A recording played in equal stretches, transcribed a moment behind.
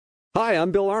Hi,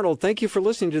 I'm Bill Arnold. Thank you for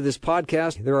listening to this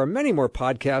podcast. There are many more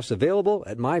podcasts available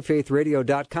at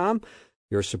myfaithradio.com.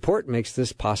 Your support makes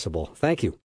this possible. Thank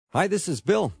you. Hi, this is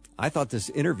Bill. I thought this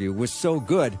interview was so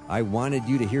good, I wanted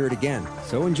you to hear it again.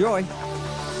 So enjoy.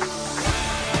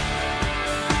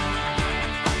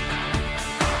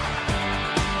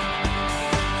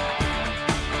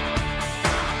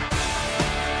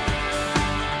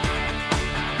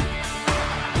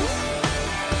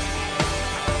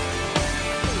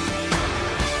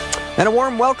 And a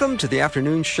warm welcome to the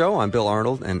afternoon show. I'm Bill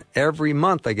Arnold, and every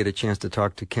month I get a chance to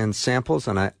talk to Ken Samples,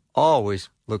 and I always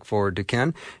look forward to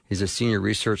Ken. He's a senior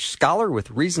research scholar with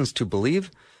Reasons to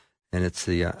Believe, and it's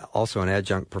also an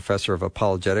adjunct professor of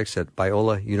apologetics at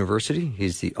Biola University.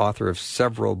 He's the author of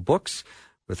several books,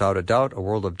 Without a Doubt, A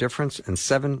World of Difference, and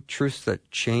 7 Truths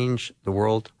That Change the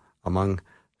World, among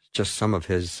just some of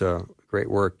his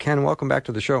great work. Ken, welcome back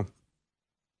to the show.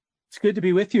 It's good to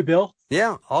be with you, Bill.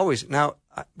 Yeah, always. Now,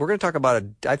 we're going to talk about,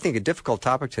 I think, a difficult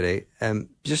topic today,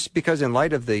 just because in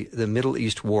light of the Middle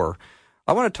East war,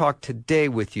 I want to talk today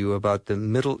with you about the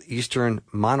Middle Eastern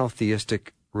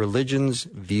monotheistic religions'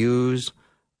 views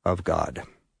of God.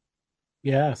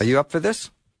 Yes. Are you up for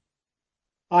this?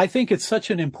 I think it's such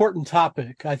an important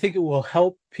topic. I think it will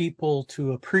help people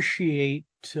to appreciate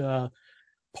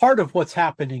part of what's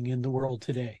happening in the world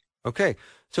today. Okay.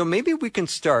 So maybe we can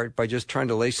start by just trying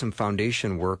to lay some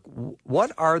foundation work.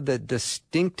 What are the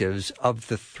distinctives of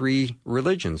the 3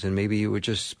 religions? And maybe you would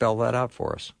just spell that out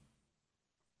for us.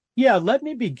 Yeah, let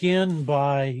me begin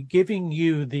by giving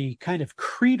you the kind of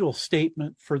creedal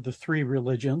statement for the 3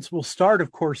 religions. We'll start,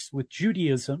 of course, with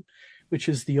Judaism, which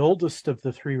is the oldest of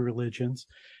the 3 religions.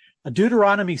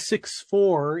 Deuteronomy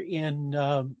 6:4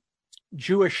 in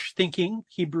Jewish thinking,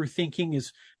 Hebrew thinking,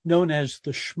 is known as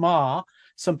the Shema,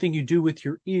 something you do with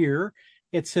your ear.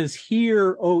 It says,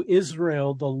 "Hear, O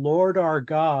Israel, the Lord our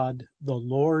God, the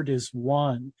Lord is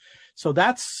one." So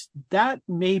that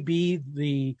may be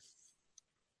the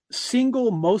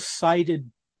single most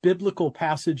cited biblical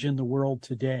passage in the world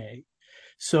today.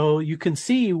 So you can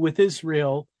see with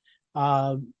Israel,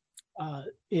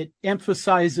 it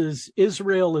emphasizes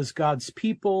Israel as God's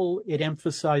people. It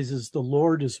emphasizes the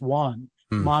Lord is one,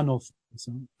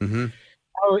 monotheism. Mm-hmm.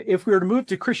 Now, if we were to move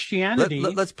to Christianity...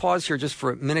 Let's pause here just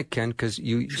for a minute, Ken, because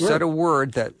you Sure. said a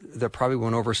word that probably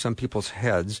went over some people's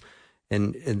heads,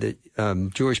 and the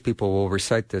Jewish people will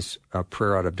recite this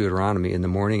prayer out of Deuteronomy in the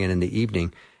morning and in the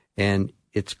evening, and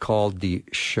it's called the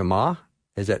Shema.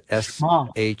 Is that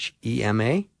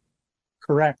S-H-E-M-A?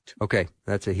 Correct. Okay,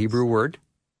 that's a Hebrew word.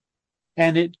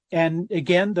 And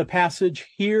again, the passage,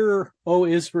 "Hear, O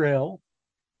Israel,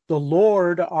 the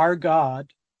Lord our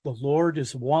God, the Lord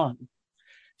is one."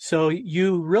 So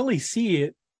you really see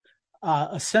it,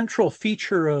 a central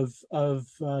feature of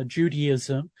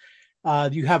Judaism.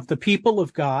 You have the people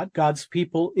of God, God's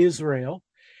people, Israel,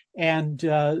 and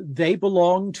they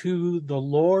belong to the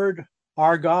Lord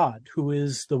our God, who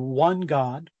is the one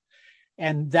God.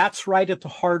 And that's right at the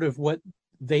heart of what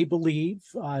they believe.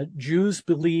 Jews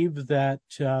believe that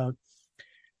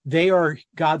they are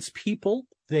God's people.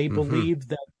 They believe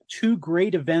that 2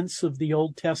 great events of the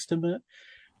Old Testament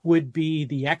would be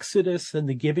the Exodus and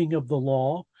the giving of the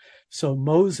law. So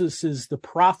Moses is the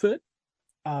prophet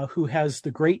who has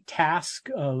the great task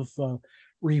of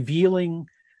revealing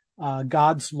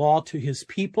God's law to his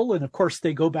people. And of course,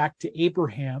 they go back to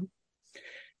Abraham.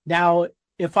 Now,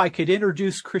 if I could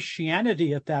introduce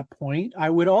Christianity at that point,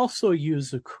 I would also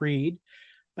use a creed.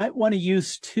 I want to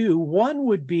use 2. One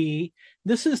would be,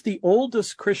 this is the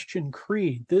oldest Christian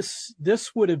creed.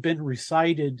 This would have been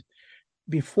recited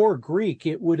before Greek.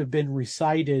 It would have been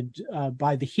recited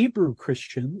by the Hebrew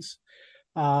Christians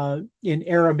in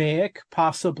Aramaic,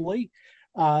 possibly.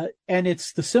 And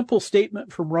it's the simple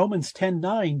statement from Romans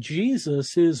 10:9,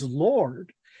 Jesus is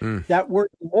Lord. That word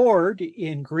Lord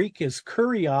in Greek is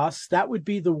kurios. That would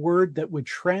be the word that would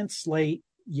translate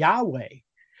Yahweh.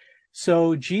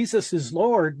 So Jesus is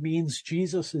Lord means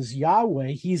Jesus is Yahweh.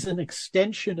 He's an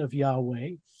extension of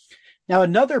Yahweh. Now,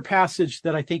 another passage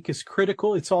that I think is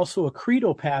critical, it's also a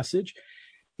creedal passage.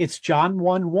 It's John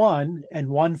 1:1 and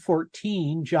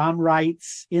 1:14. John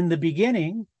writes, "In the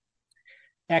beginning,"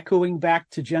 echoing back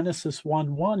to Genesis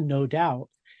 1:1, no doubt,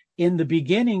 "in the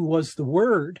beginning was the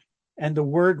Word, and the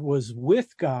Word was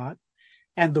with God,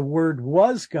 and the Word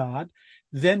was God."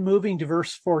 Then moving to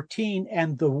verse 14,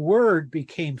 "and the Word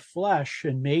became flesh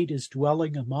and made his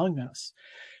dwelling among us."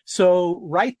 So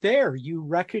right there, you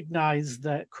recognize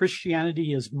that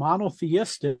Christianity is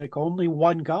monotheistic, only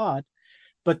one God,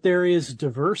 but there is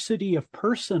diversity of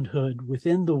personhood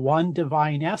within the one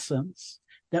divine essence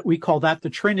that we call that the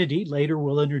Trinity. Later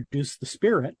we'll introduce the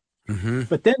Spirit. Mm-hmm.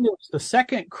 But then there's the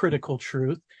second critical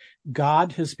truth.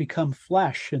 God has become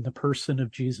flesh in the person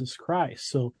of Jesus Christ.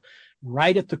 So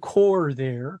right at the core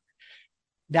there.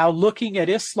 Now, looking at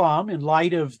Islam in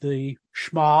light of the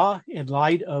Shema, in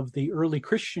light of the early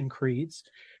Christian creeds,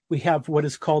 we have what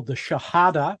is called the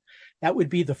Shahada. That would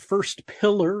be the first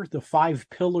pillar, the 5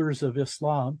 pillars of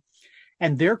Islam.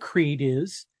 And their creed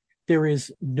is, there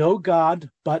is no God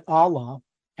but Allah,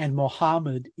 and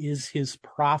Muhammad is his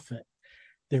prophet.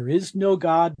 There is no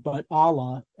God but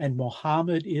Allah, and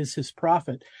Muhammad is his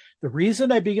prophet. The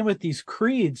reason I begin with these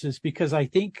creeds is because I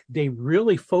think they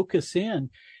really focus in.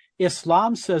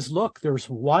 Islam says, look, there's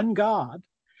one God,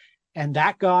 and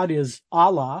that God is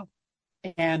Allah,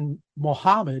 and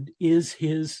Muhammad is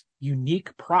his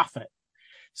unique prophet.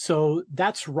 So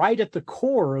that's right at the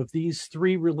core of these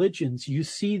 3 religions. You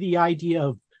see the idea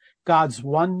of God's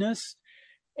oneness,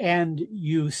 and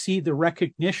you see the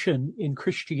recognition in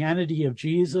Christianity of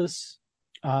Jesus,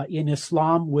 in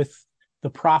Islam with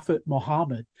the prophet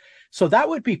Muhammad. So that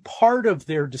would be part of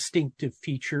their distinctive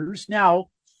features. Now,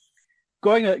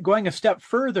 going a step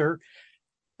further,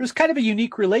 there's kind of a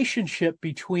unique relationship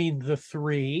between the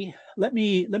 3. Let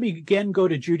me again go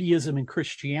to Judaism and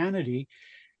Christianity.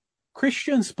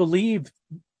 Christians believe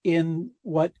in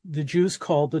what the Jews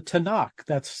call the Tanakh.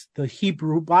 That's the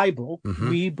Hebrew Bible. Mm-hmm.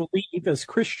 We believe as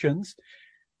Christians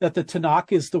that the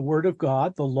Tanakh is the Word of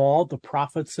God, the law, the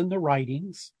prophets, and the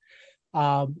writings.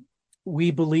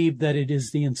 We believe that it is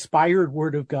the inspired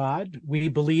Word of God. We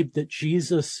believe that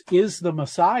Jesus is the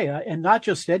Messiah, and not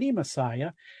just any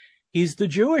Messiah. He's the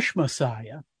Jewish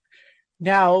Messiah.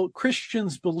 Now,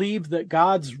 Christians believe that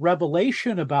God's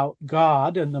revelation about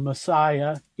God and the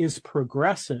Messiah is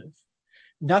progressive.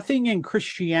 Nothing in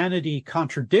Christianity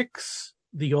contradicts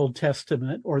the Old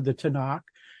Testament or the Tanakh,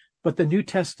 but the New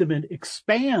Testament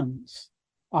expands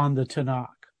on the Tanakh.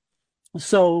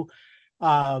 So,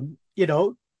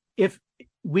 if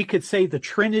we could say the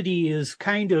Trinity is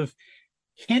kind of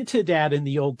hinted at in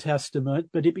the Old Testament,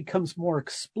 but it becomes more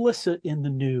explicit in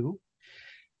the New.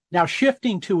 Now,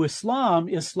 shifting to Islam,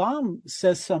 Islam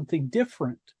says something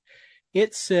different.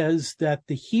 It says that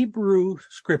the Hebrew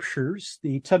scriptures,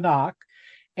 the Tanakh,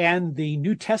 and the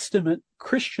New Testament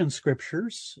Christian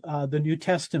scriptures, the New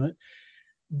Testament,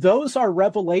 those are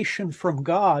revelation from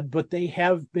God, but they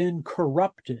have been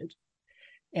corrupted.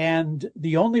 And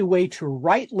the only way to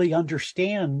rightly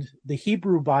understand the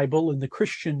Hebrew Bible and the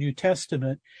Christian New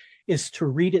Testament is to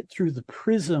read it through the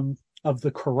prism of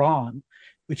the Quran,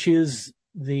 which is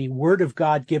the word of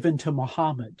God given to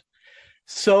Muhammad.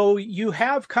 So you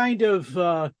have kind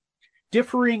of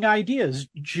differing ideas.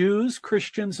 Jews,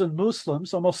 Christians, and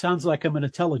Muslims. Almost sounds like I'm going to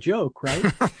tell a joke, right?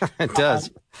 It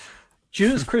does.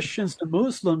 Jews, Christians, and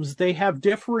Muslims, they have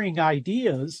differing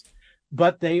ideas,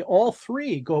 but they all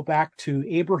 3 go back to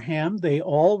Abraham. They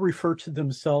all refer to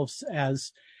themselves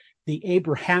as the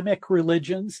Abrahamic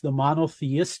religions, the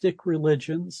monotheistic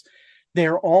religions.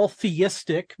 They're all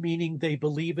theistic, meaning they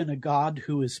believe in a God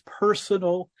who is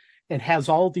personal and has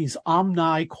all these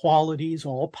omni qualities,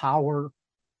 all power,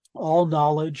 all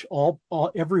knowledge, all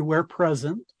everywhere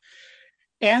present.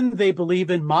 And they believe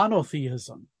in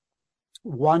monotheism,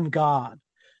 one God.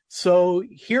 So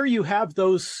here you have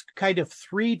those kind of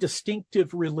 3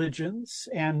 distinctive religions,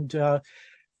 and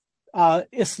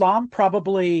Islam,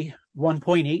 probably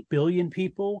 1.8 billion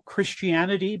people.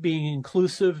 Christianity, being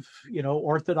inclusive,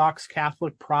 Orthodox,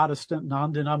 Catholic, Protestant,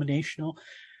 non-denominational,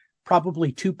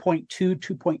 probably 2.2,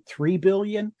 2.3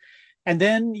 billion. And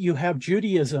then you have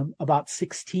Judaism, about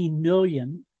 16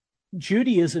 million.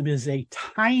 Judaism is a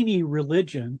tiny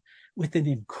religion with an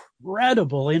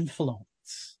incredible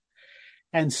influence.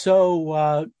 And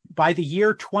so by the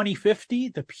year 2050,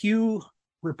 the Pew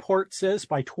report says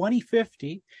by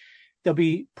 2050, there'll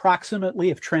be approximately,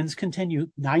 if trends continue,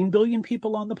 9 billion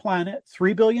people on the planet,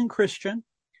 3 billion Christian,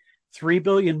 3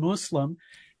 billion Muslim,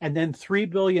 and then 3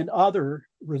 billion other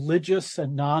religious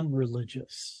and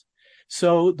non-religious.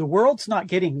 So the world's not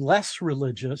getting less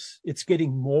religious, it's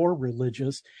getting more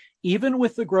religious. Even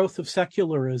with the growth of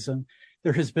secularism,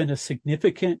 there has been a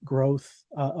significant growth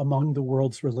among the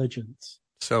world's religions.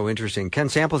 So interesting. Ken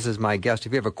Samples is my guest.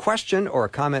 If you have a question or a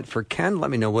comment for Ken,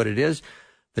 let me know what it is.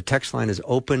 The text line is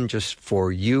open just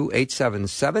for you,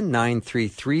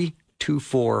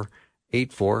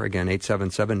 877-933-2484. Again,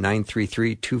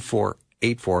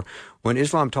 877-933-2484. When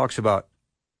Islam talks about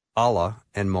Allah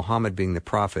and Muhammad being the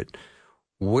prophet,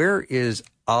 where is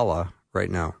Allah right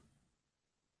now?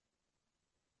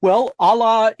 Well,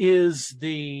 Allah is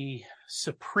the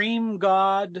supreme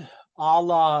God.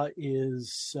 Allah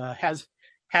is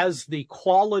has the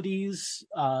qualities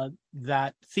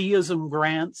that theism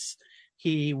grants.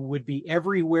 He would be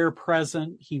everywhere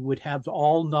present. He would have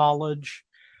all knowledge.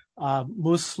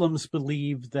 Muslims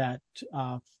believe that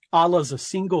Allah is a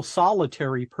single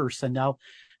solitary person. Now,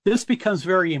 this becomes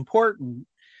very important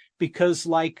because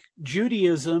like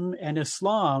Judaism and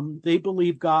Islam, they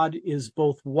believe God is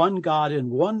both one God and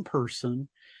one person.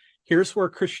 Here's where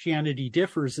Christianity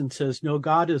differs and says, no,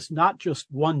 God is not just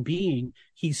one being.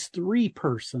 He's three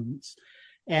persons.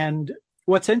 And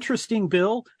what's interesting,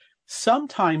 Bill,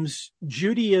 sometimes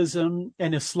Judaism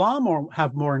and Islam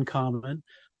have more in common.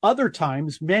 Other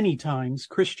times, many times,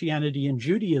 Christianity and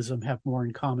Judaism have more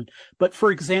in common. But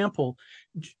for example,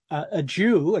 a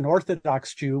Jew, an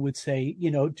Orthodox Jew would say,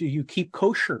 do you keep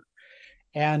kosher?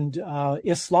 And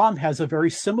Islam has a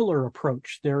very similar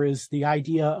approach. There is the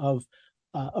idea of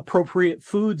appropriate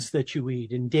foods that you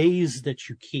eat and days that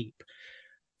you keep.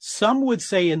 Some would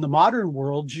say in the modern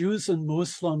world, Jews and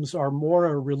Muslims are more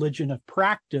a religion of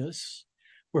practice,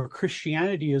 where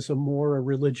Christianity is more a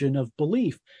religion of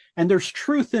belief. And there's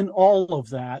truth in all of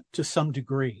that to some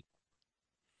degree.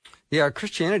 Yeah,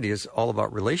 Christianity is all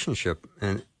about relationship.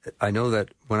 And I know that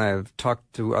when I've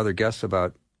talked to other guests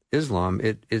about Islam,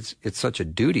 it's such a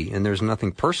duty, and there's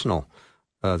nothing personal.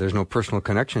 There's no personal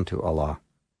connection to Allah.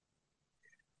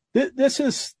 This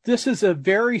is a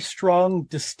very strong,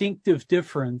 distinctive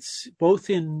difference, both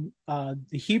in the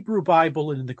Hebrew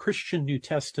Bible and in the Christian New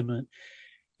Testament.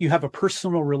 You have a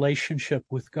personal relationship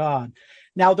with God.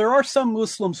 Now, there are some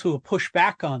Muslims who will push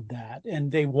back on that,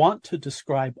 and they want to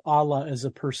describe Allah as a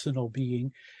personal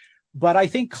being. But I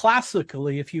think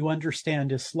classically, if you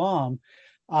understand Islam,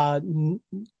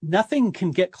 nothing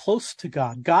can get close to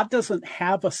God. God doesn't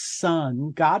have a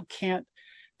son. God can't.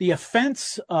 The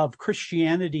offense of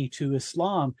Christianity to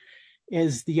Islam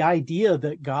is the idea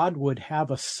that God would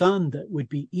have a son that would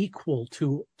be equal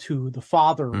to the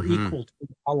Father or equal to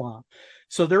Allah.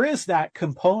 So there is that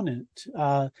component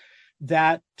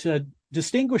that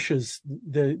distinguishes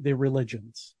the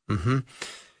religions. Mm-hmm.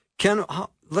 Ken,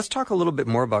 let's talk a little bit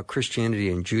more about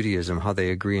Christianity and Judaism, how they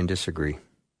agree and disagree.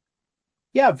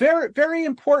 Yeah, very, very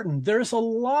important. There's a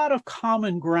lot of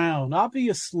common ground.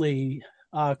 Obviously,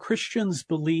 Christians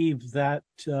believe that,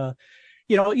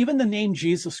 even the name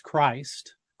Jesus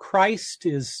Christ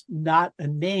is not a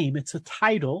name, it's a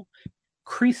title.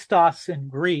 Christos in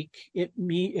Greek,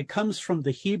 it comes from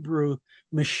the Hebrew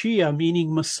Mashiach,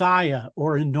 meaning Messiah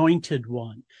or anointed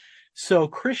one. So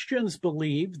Christians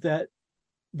believe that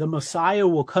the Messiah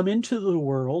will come into the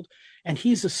world, and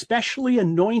he's especially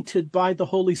anointed by the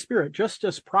Holy Spirit, just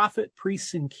as prophet,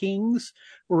 priests, and kings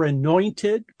were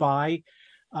anointed by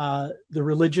the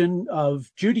religion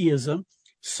of Judaism.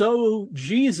 So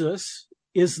Jesus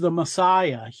is the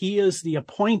Messiah. He is the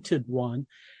appointed one.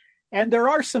 And there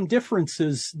are some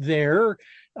differences there.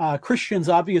 Christians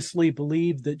obviously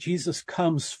believe that Jesus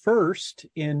comes first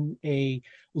in a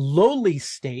lowly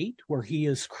state where he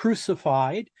is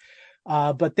crucified,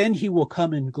 but then he will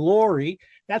come in glory.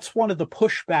 That's one of the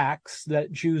pushbacks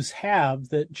that Jews have,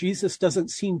 that Jesus doesn't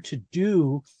seem to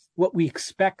do what we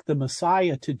expect the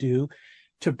Messiah to do,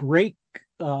 to break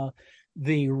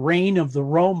the reign of the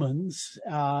Romans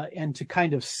and to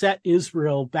kind of set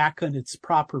Israel back in its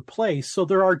proper place. So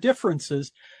there are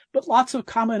differences, but lots of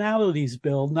commonalities,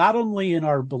 Bill, not only in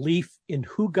our belief in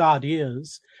who God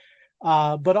is,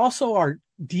 but also our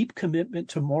deep commitment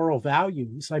to moral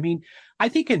values. I mean, I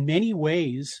think in many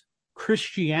ways,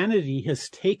 Christianity has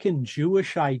taken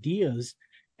Jewish ideas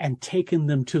and taken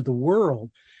them to the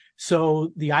world.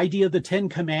 So the idea of the Ten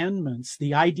Commandments,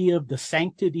 the idea of the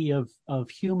sanctity of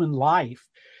human life,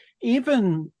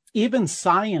 even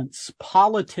science,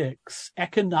 politics,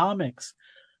 economics,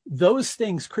 those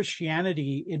things,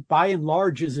 Christianity, by and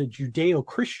large, is a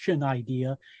Judeo-Christian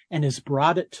idea and has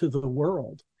brought it to the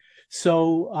world.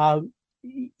 So,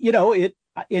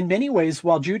 in many ways,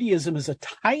 while Judaism is a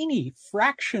tiny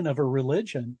fraction of a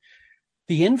religion,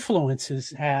 the influence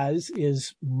it has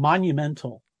is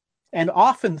monumental, and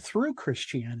often through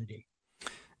Christianity.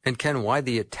 And Ken, why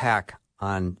the attack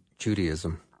on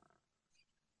Judaism?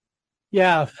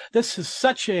 Yeah, this is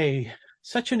such an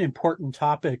important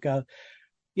topic.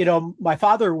 My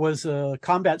father was a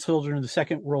combat soldier in the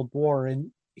Second World War,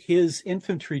 and his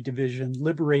infantry division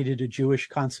liberated a Jewish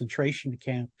concentration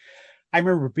camp. I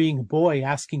remember being a boy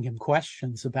asking him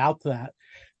questions about that.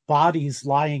 Bodies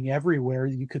lying everywhere.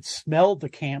 You could smell the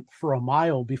camp for a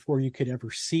mile before you could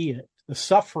ever see it. The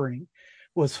suffering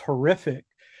was horrific.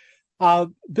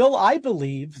 Bill, I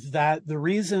believe that the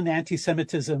reason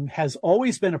anti-Semitism has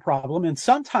always been a problem, and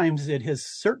sometimes it has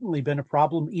certainly been a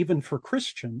problem even for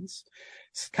Christians,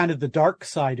 it's kind of the dark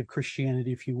side of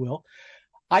Christianity, if you will.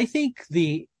 I think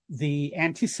the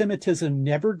anti-Semitism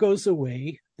never goes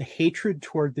away, the hatred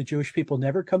toward the Jewish people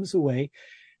never comes away,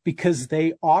 because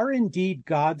they are indeed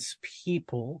God's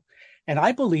people. And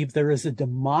I believe there is a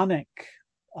demonic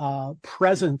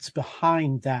presence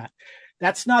behind that.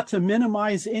 That's not to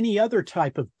minimize any other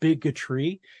type of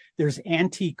bigotry. There's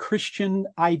anti-Christian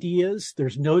ideas.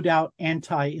 There's no doubt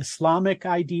anti-Islamic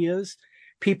ideas.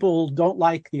 People don't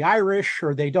like the Irish,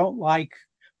 or they don't like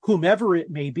whomever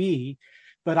it may be.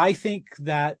 But I think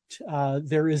that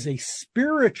there is a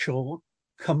spiritual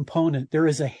component. There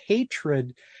is a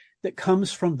hatred that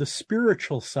comes from the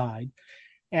spiritual side.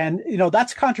 And,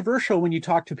 that's controversial when you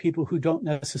talk to people who don't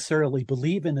necessarily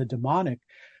believe in a demonic,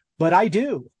 but I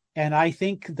do. And I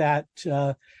think that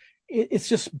it's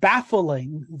just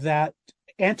baffling that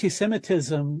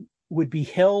anti-Semitism would be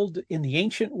held in the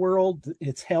ancient world.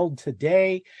 It's held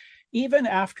today, even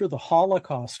after the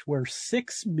Holocaust, where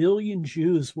 6 million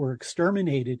Jews were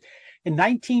exterminated. In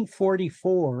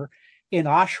 1944, in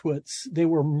Auschwitz, they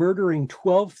were murdering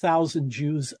 12,000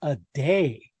 Jews a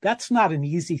day. That's not an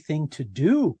easy thing to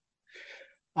do.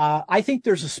 I think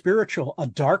there's a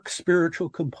dark spiritual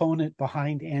component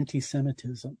behind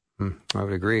anti-Semitism. I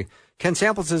would agree. Ken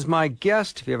Samples is my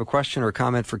guest. If you have a question or a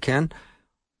comment for Ken,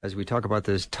 as we talk about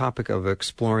this topic of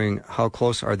exploring how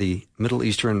close are the Middle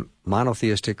Eastern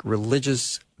monotheistic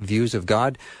religious views of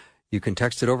God, you can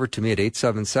text it over to me at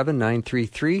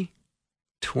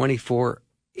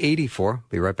 877-933-2484.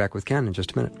 Be right back with Ken in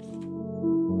just a minute.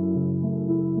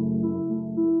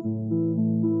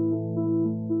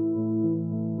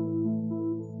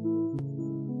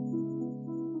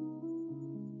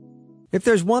 If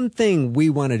there's one thing we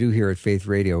want to do here at Faith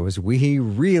Radio is we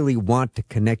really want to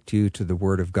connect you to the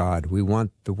Word of God. We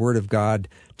want the Word of God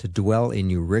to dwell in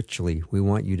you richly. We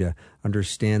want you to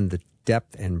understand the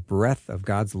depth and breadth of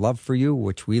God's love for you,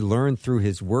 which we learn through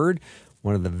His Word.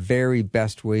 One of the very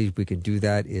best ways we can do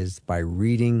that is by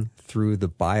reading through the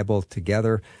Bible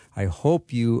together. I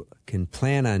hope you can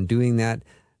plan on doing that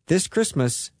this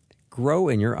Christmas. Grow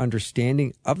in your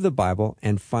understanding of the Bible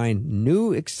and find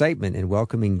new excitement in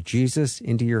welcoming Jesus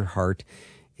into your heart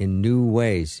in new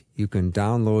ways. You can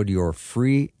download your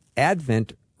free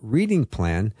Advent reading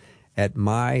plan at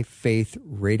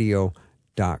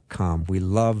myfaithradio.com. We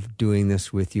love doing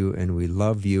this with you, and we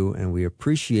love you, and we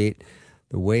appreciate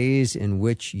the ways in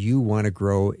which you want to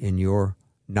grow in your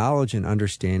knowledge and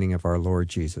understanding of our Lord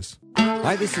Jesus.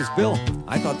 Hi, this is Bill.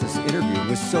 I thought this interview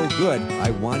was so good,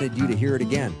 I wanted you to hear it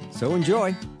again. So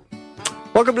enjoy.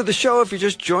 Welcome to the show. If you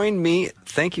just joined me,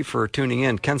 thank you for tuning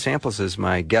in. Ken Samples is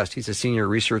my guest. He's a senior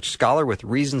research scholar with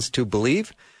Reasons to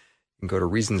Believe. You can go to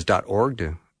reasons.org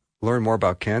to learn more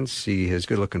about Ken, see his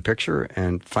good-looking picture,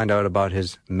 and find out about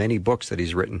his many books that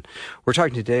he's written. We're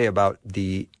talking today about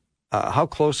how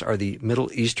close are the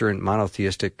Middle Eastern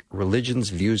monotheistic religions'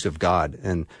 views of God.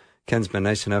 And Ken's been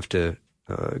nice enough to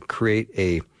create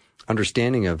a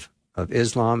understanding of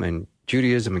Islam and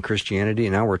Judaism and Christianity.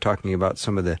 And now we're talking about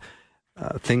some of the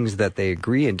things that they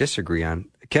agree and disagree on.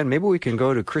 Ken, maybe we can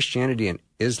go to Christianity and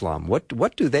Islam.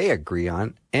 What do they agree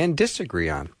on and disagree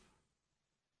on?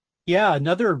 Yeah,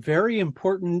 another very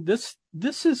important, this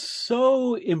is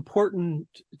so important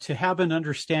to have an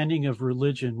understanding of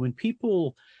religion. When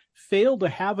people fail to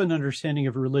have an understanding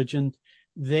of religion,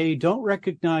 they don't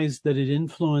recognize that it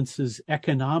influences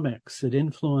economics, it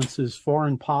influences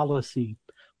foreign policy,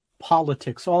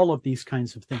 politics, all of these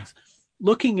kinds of things.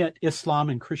 Looking at Islam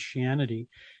and Christianity,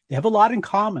 they have a lot in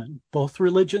common. Both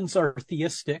religions are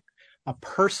theistic, a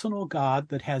personal God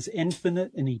that has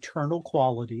infinite and eternal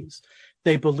qualities.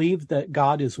 They believe that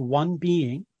God is one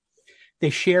being. They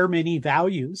share many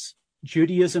values.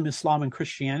 Judaism, Islam, and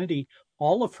Christianity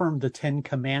all affirm the 10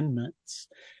 Commandments.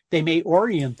 They may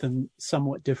orient them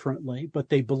somewhat differently, but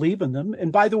they believe in them.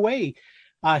 And by the way,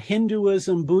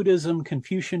 Hinduism, Buddhism,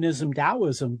 Confucianism,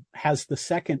 Taoism has the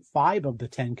second 5 of the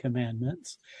 10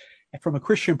 Commandments. And from a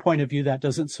Christian point of view, that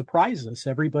doesn't surprise us.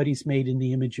 Everybody's made in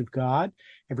the image of God.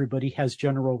 Everybody has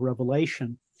general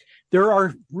revelation. There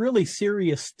are really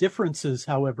serious differences,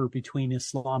 however, between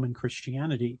Islam and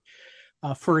Christianity.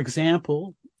 For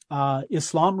example,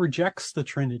 Islam rejects the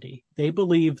Trinity. They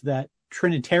believe that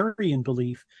Trinitarian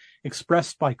belief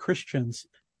expressed by Christians,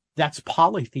 that's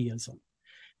polytheism.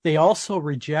 They also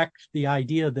reject the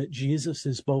idea that Jesus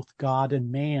is both God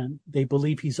and man. They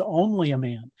believe he's only a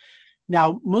man.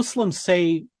 Now, Muslims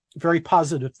say very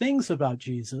positive things about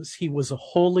Jesus. He was a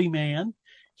holy man.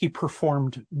 He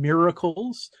performed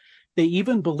miracles. They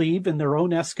even believe in their own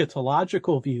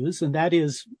eschatological views, and that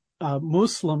is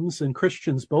Muslims and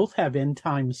Christians both have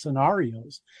end-time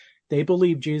scenarios. They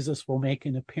believe Jesus will make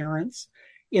an appearance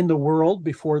in the world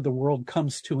before the world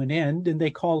comes to an end, and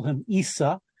they call him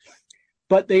Isa.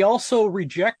 But they also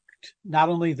reject reject not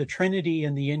only the Trinity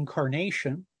and the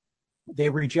Incarnation, they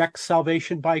reject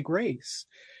salvation by grace.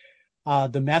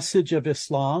 The message of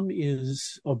Islam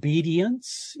is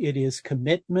obedience. It is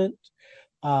commitment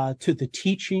to the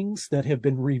teachings that have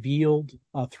been revealed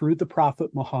through the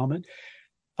Prophet Muhammad.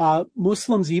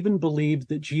 Muslims even believe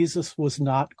that Jesus was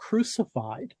not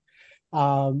crucified,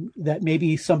 that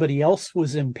maybe somebody else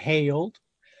was impaled.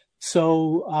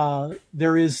 So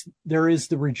there is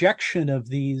the rejection of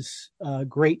these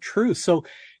great truths. So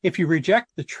if you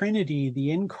reject the Trinity,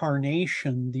 the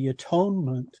Incarnation, the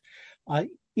Atonement,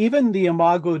 even the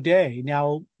Imago Dei.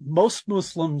 Now, most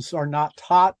Muslims are not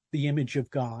taught the image of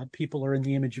God. People are in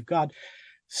the image of God.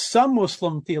 Some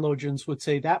Muslim theologians would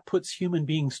say that puts human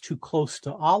beings too close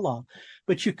to Allah.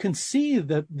 But you can see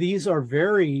that these are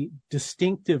very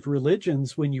distinctive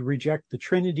religions when you reject the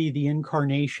Trinity, the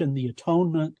Incarnation, the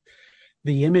Atonement,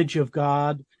 the image of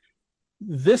God.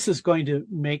 This is going to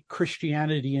make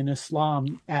Christianity and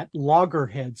Islam at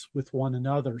loggerheads with one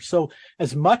another. So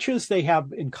as much as they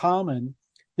have in common,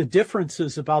 the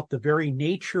differences about the very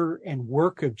nature and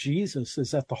work of Jesus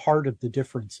is at the heart of the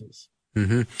differences.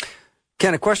 Mm-hmm.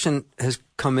 Ken, a question has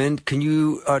come in. Can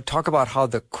you talk about how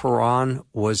the Quran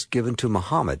was given to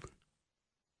Muhammad?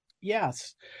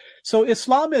 Yes. So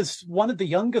Islam is one of the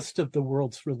youngest of the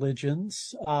world's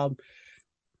religions.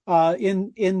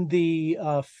 In the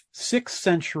 6th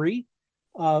century,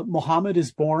 Muhammad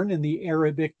is born in the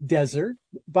Arabic desert.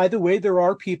 By the way, there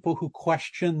are people who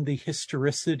question the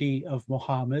historicity of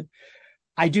Muhammad.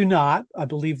 I do not. I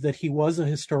believe that he was a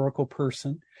historical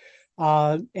person.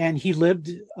 And he lived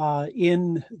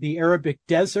in the Arabic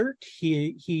desert.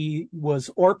 He was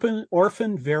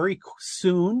orphaned very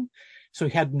soon, so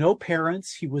he had no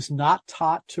parents. He was not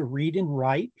taught to read and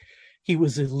write. He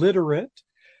was illiterate.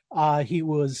 He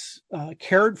was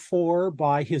cared for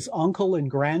by his uncle and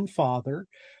grandfather,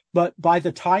 but by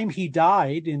the time he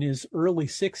died in his early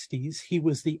 60s, he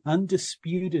was the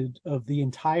undisputed of the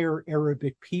entire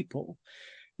Arabic people.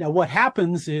 Now, what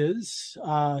happens is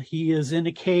he is in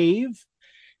a cave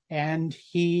and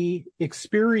he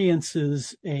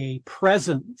experiences a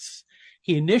presence.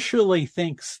 He initially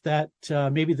thinks that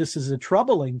maybe this is a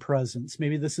troubling presence,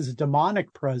 maybe this is a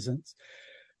demonic presence.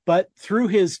 But through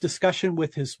his discussion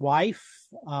with his wife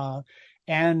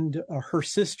and her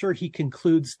sister, he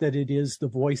concludes that it is the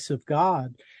voice of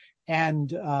God. And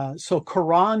so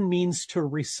Quran means to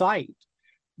recite.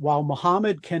 While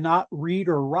Muhammad cannot read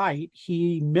or write,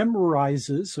 he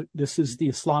memorizes, this is the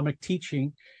Islamic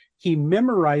teaching, he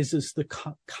memorizes the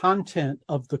content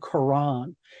of the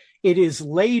Quran. It is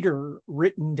later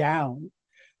written down.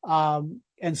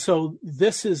 And so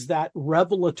this is that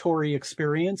revelatory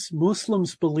experience.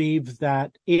 Muslims believe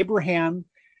that Abraham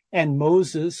and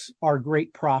Moses are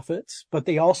great prophets, but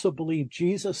they also believe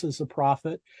Jesus is a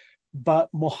prophet, but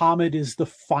Muhammad is the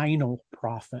final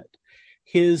prophet.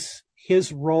 His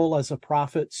role as a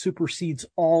prophet supersedes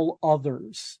all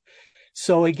others.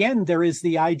 So again, there is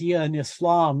the idea in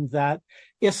Islam that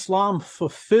Islam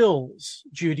fulfills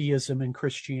Judaism and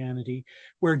Christianity,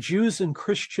 where Jews and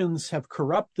Christians have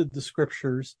corrupted the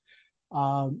scriptures.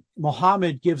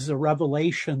 Muhammad gives a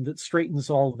revelation that straightens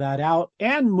all that out.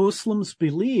 And Muslims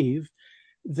believe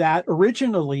that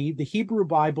originally the Hebrew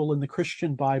Bible and the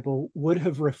Christian Bible would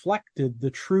have reflected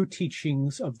the true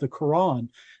teachings of the Quran,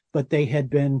 but they had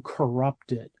been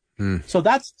corrupted. So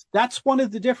that's one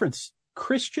of the differences.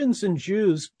 Christians and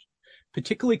Jews,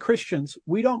 particularly Christians,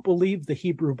 we don't believe the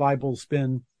Hebrew Bible's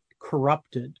been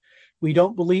corrupted. We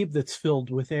don't believe that's filled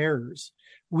with errors.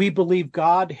 We believe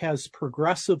God has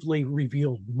progressively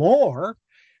revealed more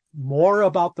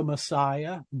about the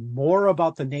Messiah, more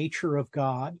about the nature of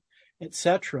God,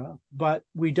 etc. But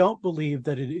we don't believe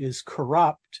that it is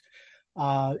corrupt.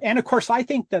 And of course, I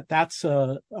think that that's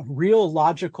a real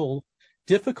logical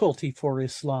difficulty for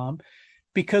Islam,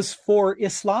 because for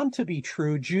Islam to be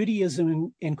true,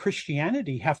 Judaism and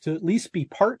Christianity have to at least be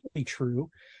partly true.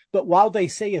 But while they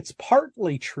say it's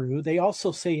partly true, they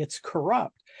also say it's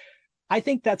corrupt. I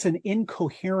think that's an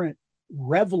incoherent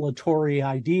revelatory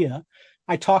idea.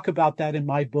 I talk about that in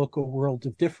my book, A World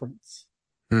of Difference.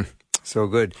 So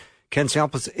good. Ken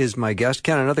Samples is my guest.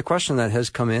 Ken, another question that has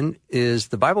come in is,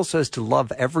 the Bible says to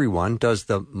love everyone. Does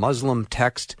the Muslim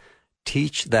text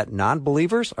teach that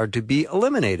non-believers are to be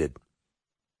eliminated?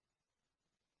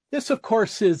 This, of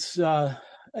course, is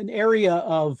an area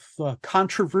of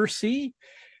controversy.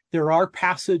 There are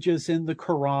passages in the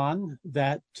Quran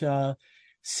that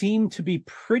seem to be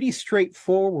pretty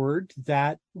straightforward,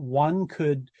 that one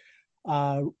could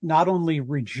not only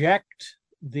reject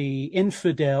the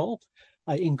infidel,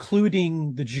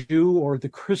 including the Jew or the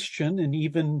Christian, and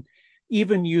even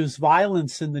even use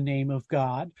violence in the name of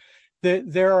God.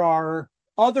 There are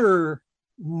other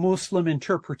Muslim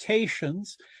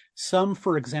interpretations. Some,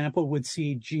 for example, would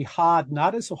see jihad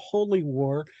not as a holy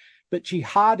war, but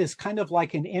jihad is kind of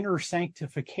like an inner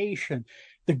sanctification.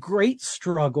 The great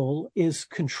struggle is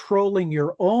controlling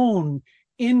your own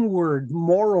inward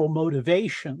moral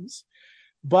motivations.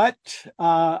 But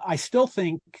I still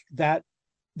think that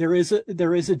there is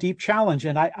a deep challenge.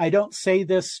 And I don't say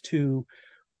this to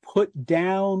put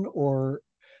down or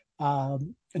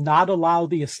not allow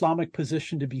the Islamic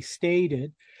position to be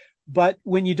stated. But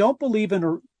when you don't believe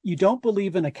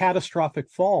in a catastrophic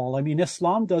fall, I mean,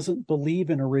 Islam doesn't believe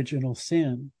in original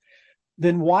sin,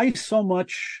 then why so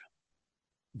much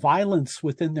violence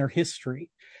within their history?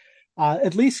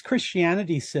 At least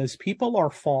Christianity says people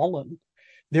are fallen.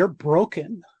 They're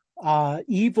broken.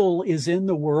 Evil is in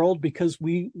the world because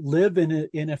we live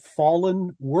in a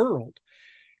fallen world.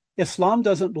 Islam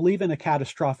doesn't believe in a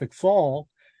catastrophic fall,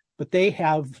 but they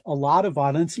have a lot of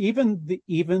violence. Even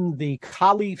the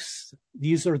caliphs,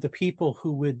 these are the people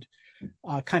who would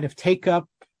kind of take up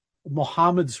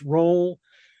Muhammad's role.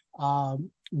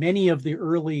 Many of the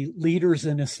early leaders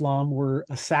in Islam were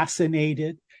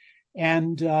assassinated.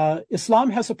 And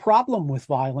Islam has a problem with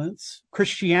violence.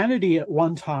 Christianity at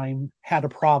one time had a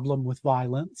problem with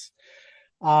violence.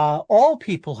 All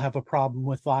people have a problem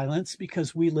with violence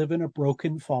because we live in a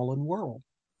broken, fallen world.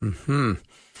 Mm-hmm.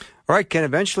 All right, Ken,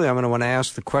 eventually I'm going to want to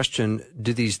ask the question,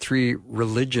 do these three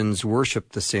religions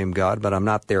worship the same God? But I'm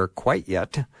not there quite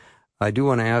yet. I do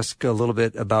want to ask a little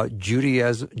bit about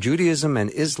Judaism and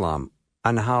Islam,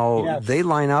 on how they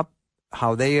line up,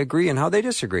 how they agree, and how they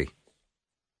disagree.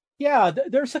 Yeah,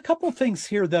 there's a couple of things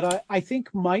here that I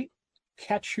think might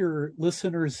catch your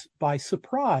listeners by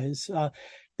surprise.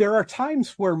 There are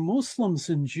times where Muslims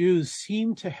and Jews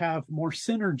seem to have more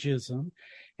synergism.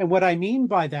 And what I mean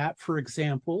by that, for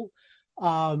example,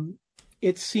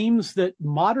 it seems that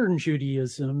modern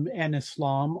Judaism and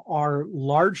Islam are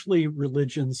largely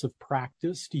religions of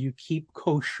practice. Do you keep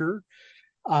kosher?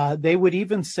 They would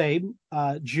even say,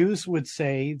 Jews would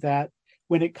say that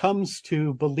when it comes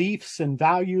to beliefs and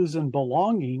values and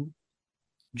belonging,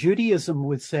 Judaism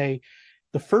would say,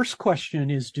 the first question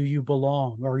is, do you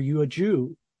belong? Are you a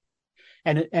Jew?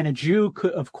 And a Jew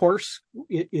could, of course,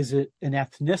 is it an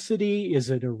ethnicity? Is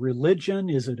it a religion?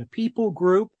 Is it a people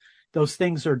group? Those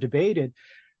things are debated.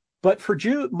 But for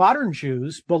modern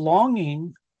Jews,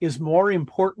 belonging is more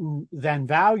important than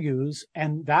values,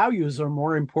 and values are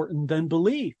more important than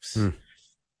beliefs.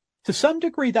 To some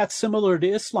degree, that's similar to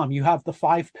Islam. You have the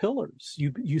 5 pillars.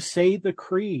 You say the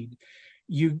creed.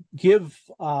 You give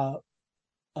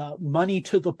money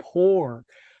to the poor.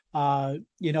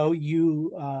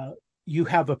 You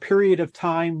have a period of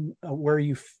time where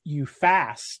you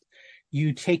fast.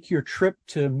 You take your trip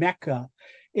to Mecca.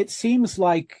 It seems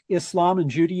like Islam and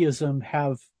Judaism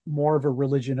have more of a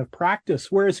religion of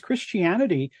practice, whereas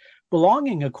Christianity,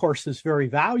 belonging, of course, is very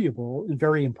valuable and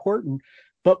very important,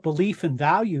 but belief and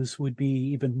values would be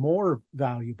even more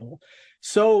valuable.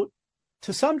 So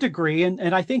to some degree,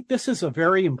 and I think this is a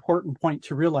very important point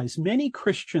to realize, many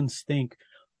Christians think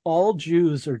all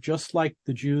Jews are just like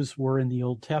the Jews were in the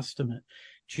Old Testament.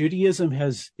 Judaism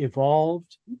has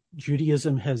evolved.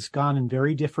 Judaism has gone in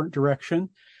very different direction.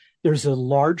 There's a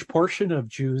large portion of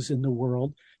Jews in the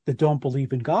world that don't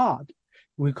believe in God.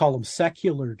 We call them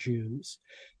secular Jews.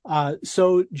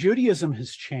 So Judaism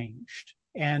has changed.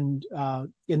 And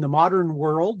in the modern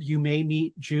world, you may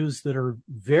meet Jews that are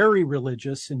very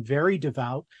religious and very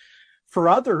devout. For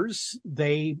others,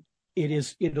 it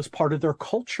is part of their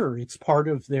culture. It's part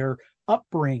of their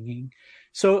upbringing.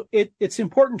 So it's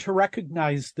important to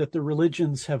recognize that the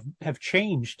religions have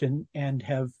changed and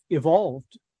have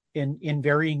evolved in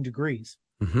varying degrees.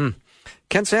 Mm-hmm.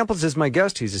 Ken Samples is my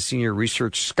guest. He's a senior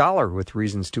research scholar with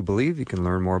Reasons to Believe. You can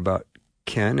learn more about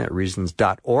Ken at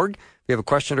reasons.org. If you have a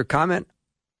question or comment,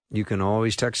 you can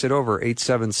always text it over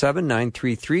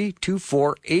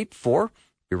 877-933-2484.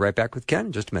 Be right back with Ken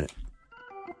in just a minute.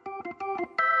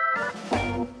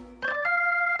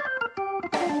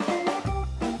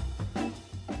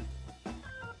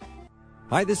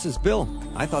 Hi, this is Bill.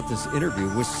 I thought this interview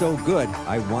was so good,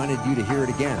 I wanted you to hear it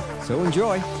again. So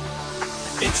enjoy.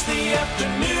 It's the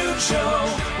afternoon show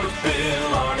with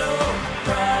Bill Arnold.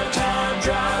 Prime time,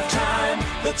 drive time.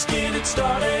 Let's get it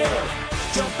started.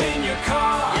 Jump in your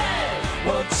car.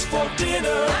 Yeah. What's for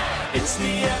dinner? Hey. It's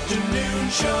the afternoon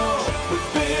show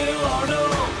with Bill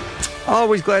Arnold.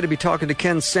 Always glad to be talking to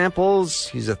Ken Samples.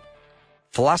 He's a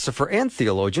philosopher and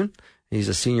theologian. He's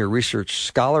a senior research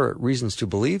scholar at Reasons to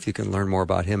Believe. You can learn more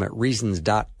about him at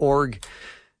reasons.org.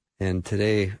 And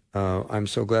today, I'm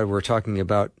so glad we're talking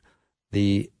about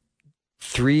the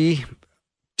three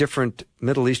different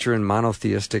Middle Eastern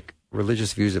monotheistic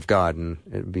religious views of God, and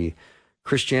it would be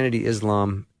Christianity,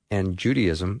 Islam, and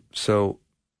Judaism. So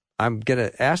I'm going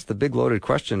to ask the big loaded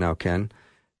question now, Ken.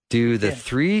 Do the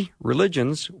three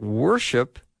religions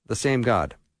worship the same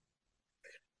God?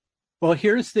 Well,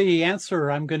 here's the answer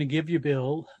I'm going to give you,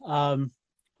 Bill.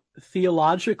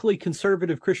 Theologically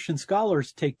conservative Christian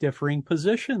scholars take differing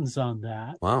positions on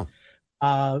that. Wow.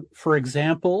 For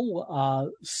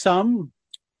example, some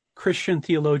Christian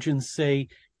theologians say,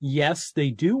 yes,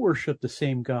 they do worship the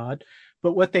same God,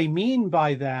 but what they mean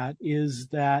by that is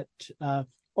that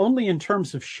only in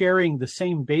terms of sharing the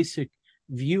same basic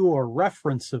view or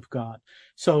reference of God.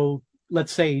 So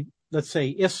let's say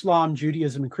Islam,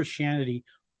 Judaism, and Christianity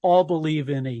all believe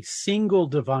in a single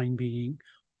divine being,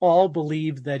 all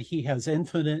believe that he has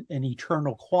infinite and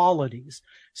eternal qualities.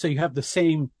 So you have the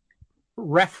same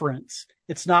reference.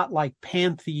 It's not like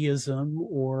pantheism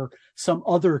or some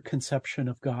other conception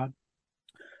of God.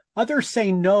 Others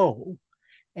say no.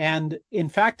 And in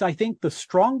fact, I think the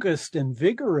strongest and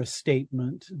vigorous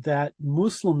statement that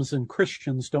Muslims and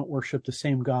Christians don't worship the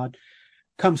same God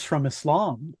comes from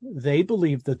Islam. They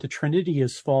believe that the Trinity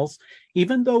is false,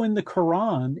 even though in the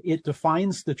Quran it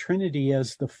defines the Trinity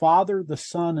as the Father, the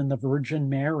Son, and the Virgin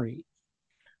Mary.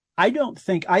 I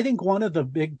think one of the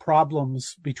big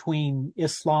problems between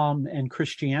Islam and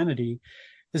Christianity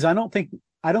is I don't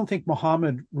think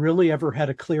Muhammad really ever had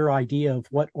a clear idea of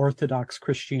what Orthodox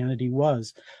Christianity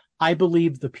was. I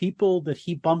believe the people that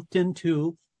he bumped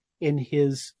into in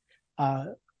his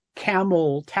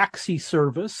camel taxi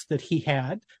service that he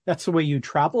had, that's the way you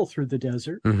travel through the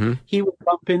desert. Mm-hmm. He would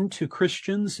bump into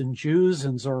Christians and Jews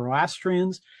and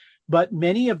Zoroastrians, but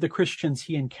many of the Christians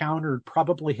he encountered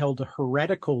probably held a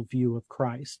heretical view of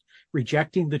Christ,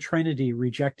 rejecting the Trinity,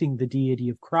 rejecting the deity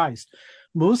of Christ.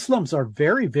 Muslims are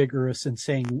very vigorous in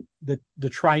saying that the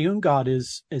triune God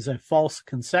is a false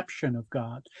conception of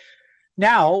God.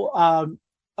 Now,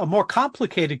 a more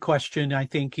complicated question, I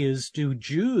think, is do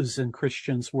Jews and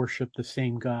Christians worship the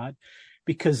same God?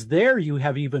 Because there you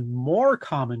have even more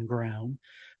common ground.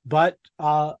 But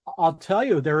I'll tell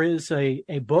you, there is a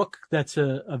book that's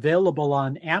available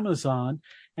on Amazon,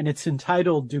 and it's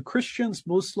entitled, Do Christians,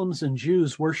 Muslims, and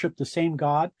Jews Worship the Same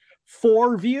God?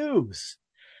 4 views.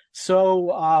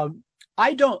 So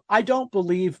I don't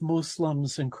believe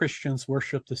Muslims and Christians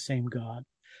worship the same God.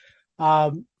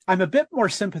 I'm a bit more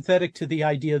sympathetic to the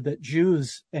idea that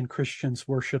Jews and Christians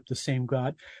worship the same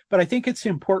God, but I think it's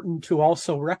important to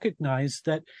also recognize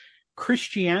that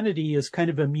Christianity is kind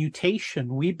of a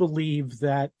mutation. We believe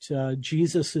that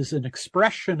Jesus is an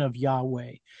expression of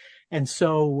Yahweh, and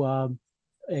so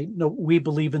we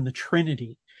believe in the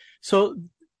Trinity. So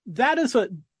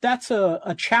that's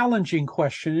a challenging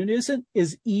question. It isn't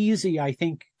as easy, I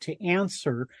think, to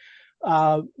answer.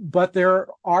 But there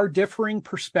are differing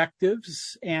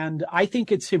perspectives, and I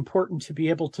think it's important to be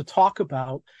able to talk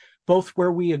about both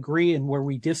where we agree and where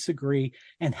we disagree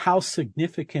and how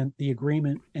significant the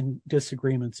agreement and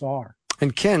disagreements are.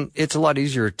 And Ken, it's a lot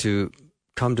easier to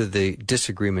come to the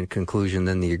disagreement conclusion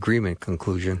than the agreement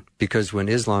conclusion, because when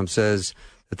Islam says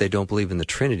that they don't believe in the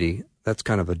Trinity, that's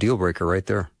kind of a deal breaker right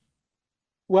there.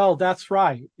 Well, that's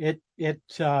right. In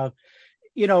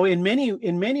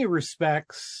many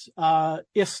respects,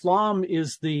 Islam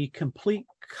is the complete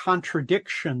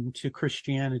contradiction to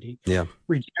Christianity. Yeah.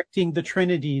 Rejecting the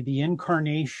Trinity, the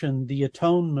incarnation, the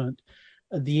atonement,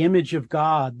 the image of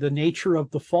God, the nature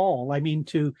of the fall. I mean,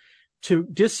 to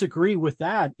disagree with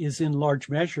that is in large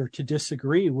measure to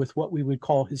disagree with what we would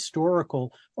call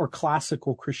historical or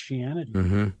classical Christianity.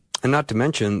 Mm-hmm. And not to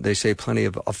mention, they say plenty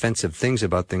of offensive things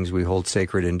about things we hold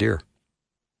sacred and dear.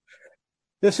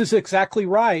 This is exactly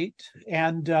right.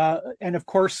 And of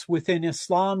course, within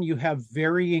Islam, you have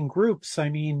varying groups. I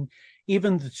mean,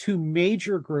 even the 2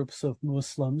 major groups of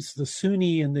Muslims, the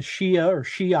Sunni and the Shia or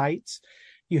Shiites,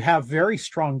 you have very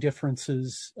strong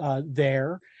differences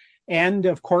there. And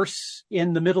of course,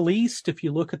 in the Middle East, if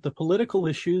you look at the political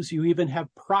issues, you even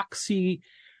have proxy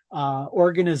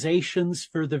organizations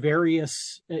for the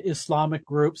various Islamic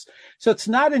groups. So it's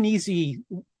not an easy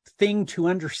thing to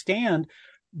understand.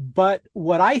 But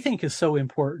what I think is so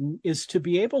important is to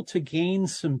be able to gain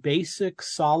some basic,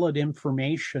 solid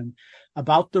information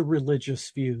about the religious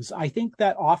views. I think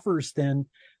that offers then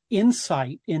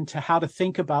insight into how to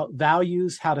think about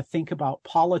values, how to think about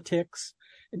politics,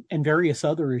 and various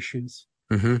other issues.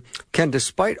 Mm-hmm. Ken,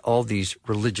 despite all these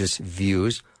religious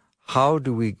views, how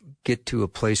do we get to a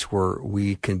place where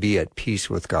we can be at peace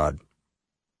with God?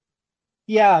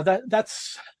 Yeah,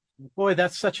 that's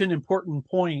such an important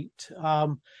point.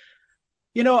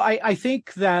 I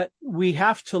think that we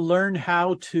have to learn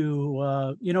how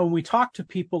to, when we talk to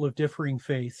people of differing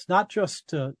faiths, not just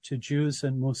to Jews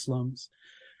and Muslims,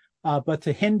 but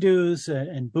to Hindus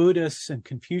and Buddhists and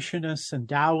Confucianists and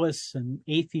Taoists and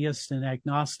atheists and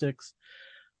agnostics,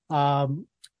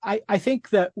 I think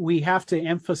that we have to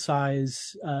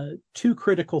emphasize two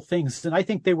critical things, and I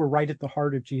think they were right at the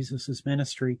heart of Jesus's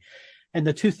ministry. And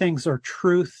the two things are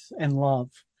truth and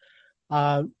love.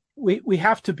 We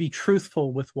have to be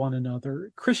truthful with one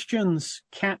another. Christians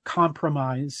can't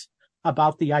compromise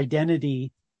about the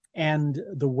identity and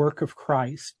the work of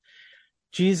Christ.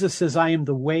 Jesus says, I am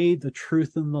the way, the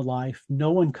truth, and the life.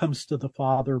 No one comes to the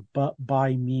Father but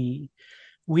by me.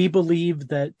 We believe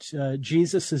that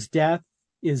Jesus' death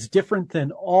is different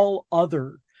than all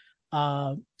other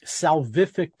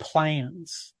salvific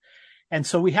plans. And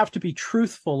so we have to be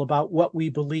truthful about what we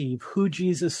believe, who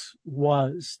Jesus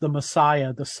was, the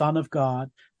Messiah, the Son of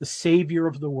God, the Savior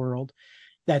of the world,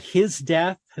 that his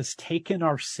death has taken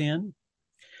our sin,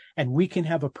 and we can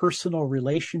have a personal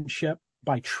relationship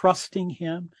by trusting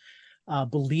him,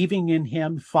 believing in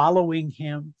him, following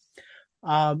him.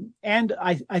 And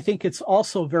I think it's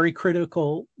also very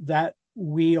critical that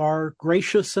we are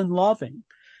gracious and loving.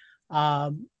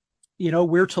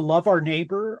 We're to love our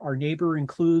neighbor. Our neighbor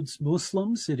includes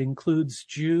Muslims. It includes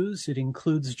Jews. It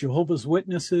includes Jehovah's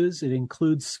Witnesses. It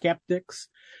includes skeptics.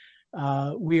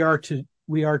 We are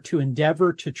to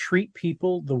endeavor to treat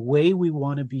people the way we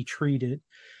want to be treated.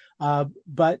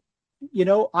 But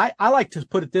I like to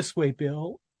put it this way,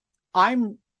 Bill.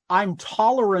 I'm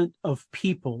tolerant of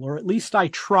people, or at least I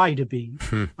try to be.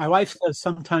 My wife says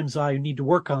sometimes I need to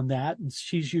work on that, and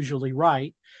she's usually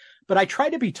right. But I try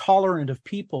to be tolerant of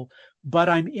people, but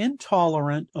I'm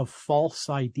intolerant of false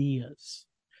ideas.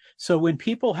 So when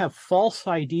people have false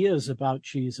ideas about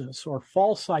Jesus or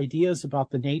false ideas about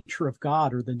the nature of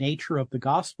God or the nature of the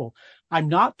gospel, I'm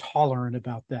not tolerant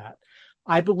about that.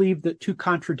 I believe that two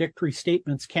contradictory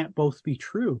statements can't both be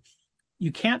true.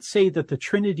 You can't say that the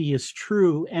Trinity is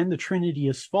true and the Trinity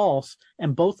is false,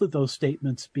 and both of those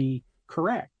statements be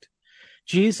correct.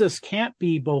 Jesus can't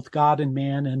be both God and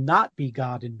man and not be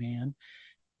God and man.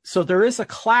 So there is a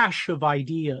clash of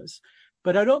ideas,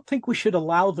 but I don't think we should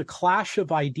allow the clash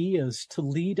of ideas to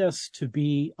lead us to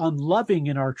be unloving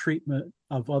in our treatment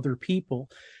of other people.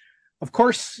 Of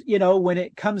course, when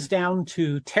it comes down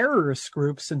to terrorist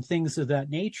groups and things of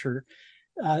that nature,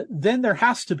 then there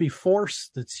has to be force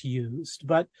that's used.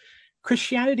 But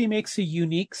Christianity makes a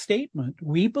unique statement.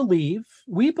 We believe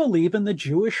in the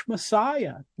Jewish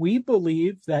Messiah. We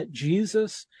believe that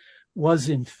Jesus was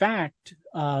in fact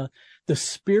the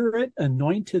Spirit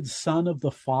anointed Son of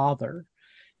the Father.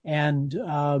 And,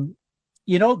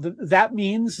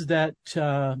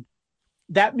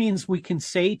 that means we can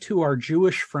say to our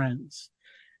Jewish friends,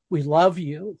 we love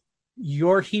you.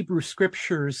 Your Hebrew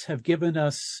scriptures have given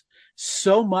us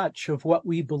so much of what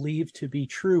we believe to be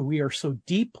true. We are so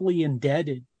deeply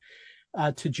indebted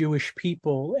to Jewish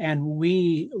people, and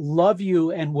we love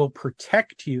you and will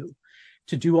protect you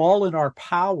to do all in our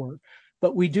power.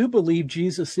 But we do believe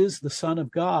Jesus is the Son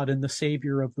of God and the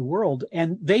Savior of the world,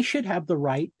 and they should have the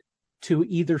right to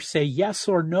either say yes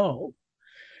or no.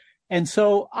 And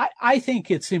so I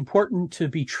think it's important to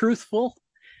be truthful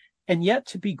and yet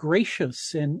to be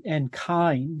gracious and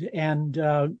kind. And,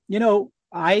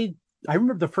 I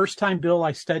remember the first time, Bill,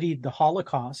 I studied the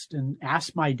Holocaust and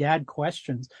asked my dad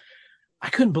questions. I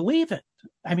couldn't believe it.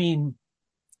 I mean,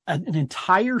 an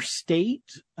entire state,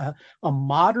 a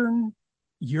modern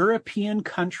European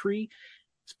country,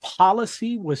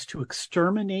 policy was to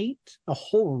exterminate a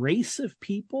whole race of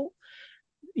people.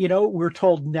 We're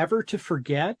told never to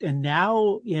forget. And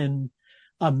now in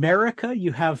America,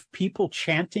 you have people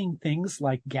chanting things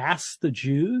like "gas the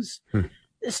Jews."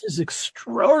 This is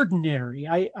extraordinary.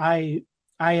 I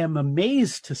am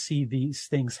amazed to see these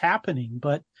things happening,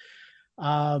 but,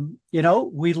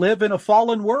 we live in a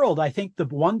fallen world. I think the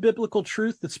one biblical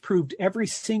truth that's proved every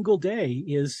single day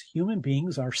is human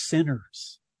beings are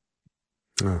sinners.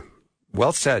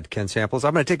 Well said, Ken Samples.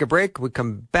 I'm going to take a break. We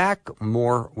come back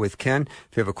more with Ken.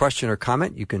 If you have a question or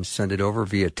comment, you can send it over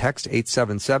via text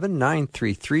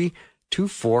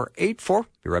 877-933-2484.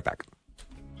 Be right back.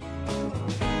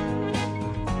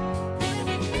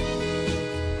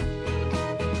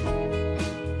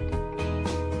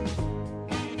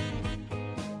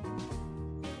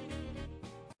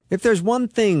 If there's one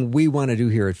thing we want to do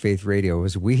here at Faith Radio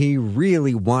is we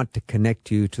really want to connect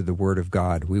you to the Word of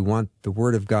God. We want the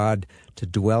Word of God to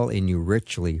dwell in you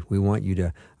richly. We want you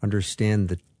to understand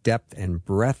the depth and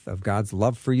breadth of God's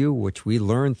love for you, which we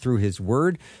learn through His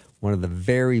Word. One of the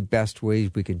very best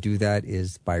ways we can do that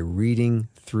is by reading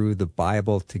through the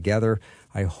Bible together.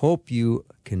 I hope you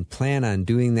can plan on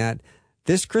doing that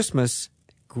this Christmas.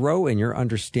 Grow in your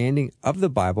understanding of the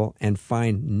Bible and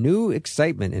find new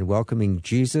excitement in welcoming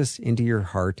Jesus into your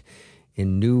heart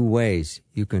in new ways.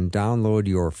 You can download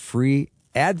your free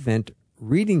Advent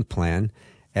reading plan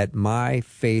at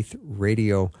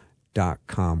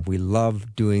myfaithradio.com. We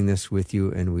love doing this with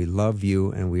you, and we love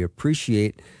you, and we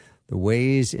appreciate the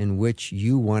ways in which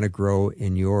you want to grow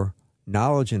in your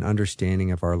knowledge and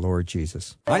understanding of our Lord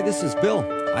Jesus. Hi, this is Bill.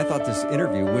 I thought this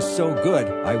interview was so good,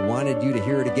 I wanted you to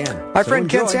hear it again. My friend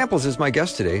Ken Samples is my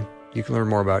guest today. You can learn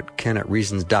more about Ken at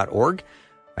reasons.org.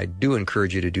 I do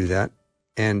encourage you to do that.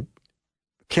 And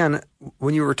Ken,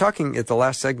 when you were talking at the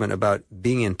last segment about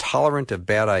being intolerant of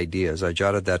bad ideas, I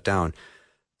jotted that down.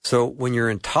 So when you're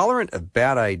intolerant of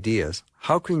bad ideas,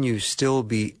 how can you still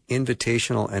be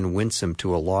invitational and winsome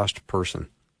to a lost person?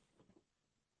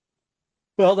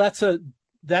 Well,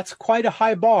 that's quite a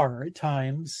high bar at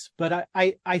times, but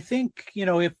I think,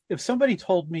 if somebody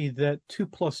told me that 2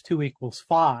 + 2 =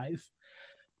 5,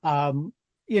 I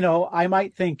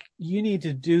might think you need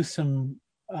to do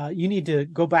you need to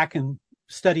go back and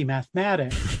study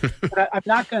mathematics. But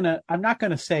I'm not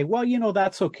gonna say, well,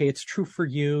 that's okay. It's true for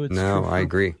you. No, I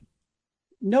agree.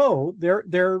 No,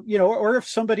 or if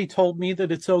somebody told me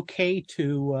that it's okay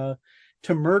to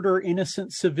murder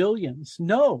innocent civilians.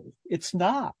 No, it's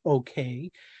not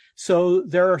okay. So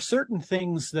there are certain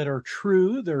things that are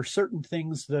true. There are certain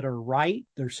things that are right.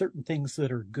 There are certain things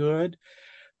that are good.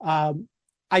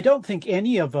 I don't think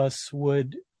any of us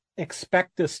would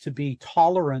expect us to be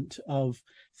tolerant of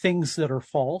things that are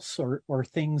false or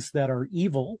things that are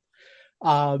evil.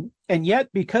 And yet,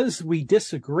 because we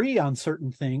disagree on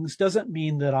certain things doesn't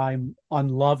mean that I'm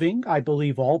unloving. I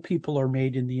believe all people are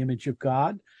made in the image of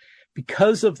God.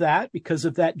 Because of that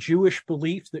Jewish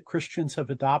belief that Christians have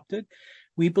adopted,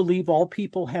 we believe all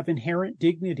people have inherent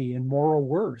dignity and moral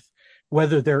worth,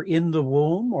 whether they're in the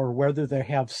womb or whether they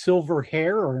have silver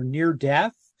hair or near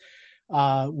death,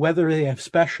 whether they have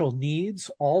special needs.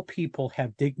 All people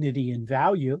have dignity and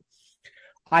value.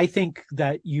 I think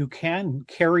that you can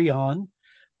carry on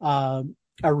a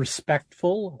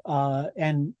respectful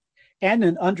and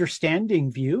an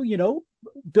understanding view.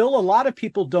 Bill, a lot of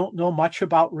people don't know much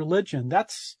about religion.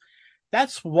 That's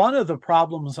one of the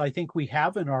problems I think we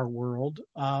have in our world.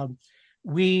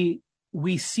 We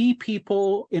see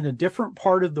people in a different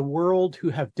part of the world who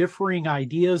have differing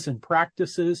ideas and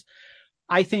practices.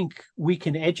 I think we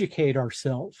can educate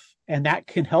ourselves, and that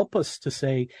can help us to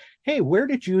say, hey, where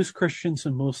do Jews, Christians,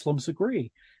 and Muslims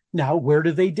agree? Now, where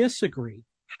do they disagree?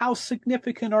 How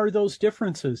significant are those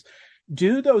differences?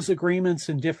 Do those agreements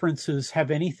and differences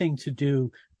have anything to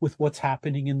do with what's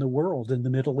happening in the world, in the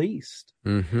Middle East?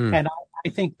 Mm-hmm. And I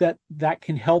think that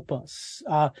can help us.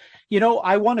 I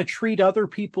want to treat other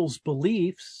people's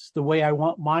beliefs the way I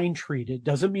want mine treated.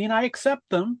 Doesn't mean I accept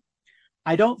them.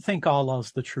 I don't think Allah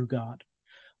is the true God.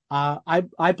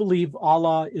 I believe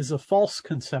Allah is a false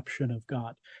conception of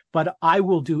God, but I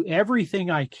will do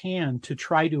everything I can to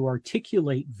try to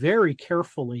articulate very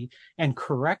carefully and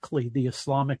correctly the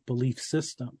Islamic belief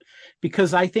system,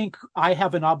 because I think I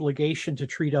have an obligation to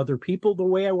treat other people the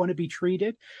way I want to be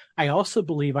treated. I also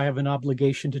believe I have an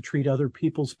obligation to treat other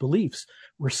people's beliefs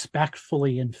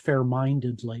respectfully and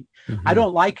fair-mindedly. Mm-hmm. I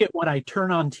don't like it when I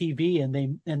turn on TV and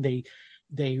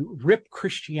they rip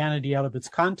Christianity out of its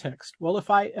context. Well, if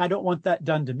I don't want that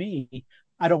done to me,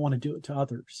 I don't want to do it to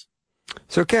others.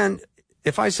 So, Ken,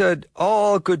 if I said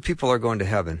all good people are going to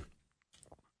heaven,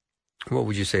 what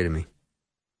would you say to me?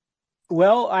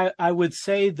 Well, I would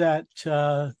say that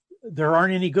there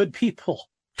aren't any good people.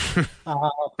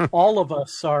 All of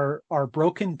us are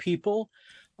broken people.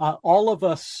 All of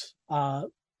us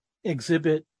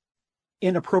exhibit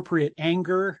inappropriate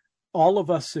anger. All of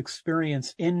us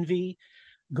experience envy,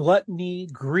 gluttony,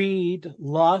 greed,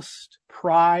 lust,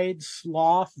 pride,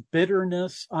 sloth,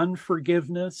 bitterness,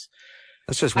 unforgiveness.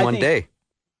 That's just one day.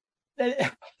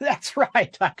 That's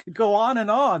right. I could go on and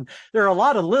on. There are a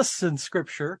lot of lists in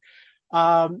Scripture.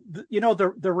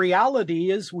 The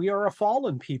reality is we are a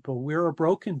fallen people. We're a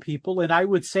broken people. And I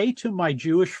would say to my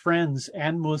Jewish friends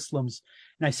and Muslims,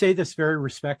 and I say this very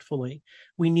respectfully,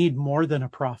 we need more than a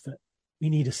prophet. We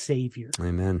need a savior.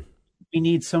 Amen. We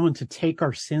need someone to take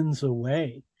our sins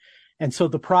away. And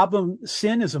so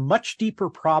sin is a much deeper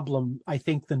problem, I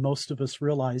think, than most of us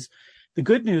realize. The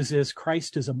good news is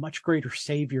Christ is a much greater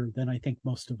savior than I think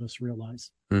most of us realize.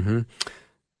 Mm-hmm.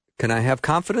 Can I have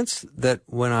confidence that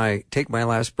when I take my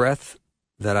last breath,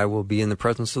 that I will be in the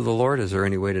presence of the Lord? Is there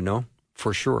any way to know?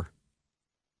 for sure?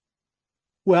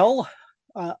 Well,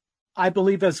 I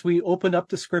believe as we open up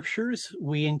the scriptures,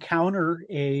 we encounter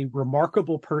a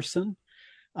remarkable person,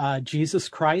 Jesus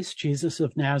Christ, Jesus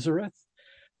of Nazareth.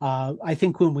 I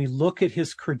think when we look at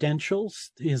his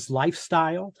credentials, his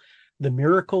lifestyle, the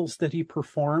miracles that he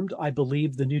performed, I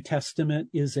believe the New Testament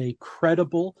is a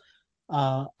credible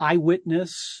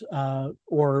eyewitness,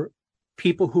 or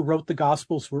people who wrote the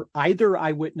Gospels were either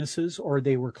eyewitnesses or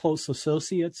they were close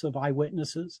associates of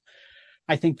eyewitnesses.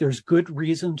 I think there's good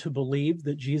reason to believe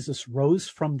that Jesus rose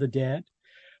from the dead.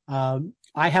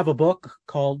 I have a book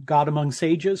called God Among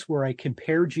Sages where I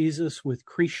compare Jesus with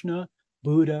Krishna,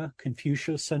 Buddha,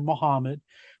 Confucius, and Muhammad.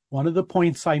 One of the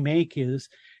points I make is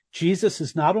Jesus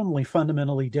is not only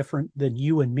fundamentally different than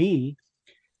you and me,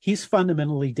 he's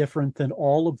fundamentally different than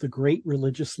all of the great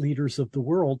religious leaders of the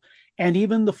world, and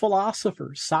even the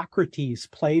philosophers, Socrates,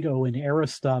 Plato, and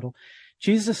Aristotle.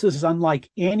 Jesus is unlike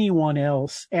anyone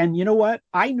else. And you know what?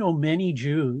 I know many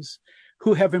Jews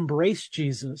who have embraced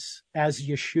Jesus as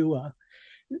Yeshua,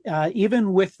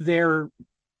 even with their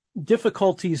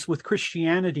difficulties with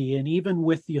Christianity and even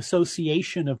with the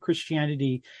association of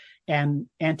Christianity and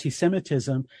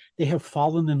anti-Semitism, they have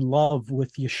fallen in love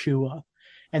with Yeshua.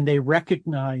 And they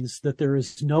recognize that there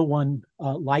is no one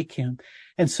like him.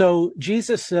 And so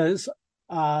Jesus says,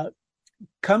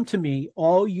 come to me,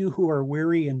 all you who are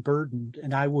weary and burdened,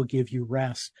 and I will give you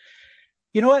rest.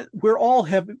 You know what? We're all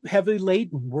heavily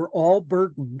laden. We're all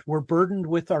burdened. We're burdened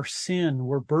with our sin.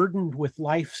 We're burdened with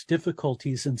life's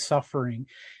difficulties and suffering.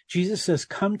 Jesus says,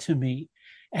 come to me,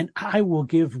 and I will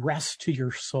give rest to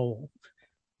your soul.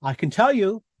 I can tell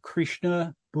you,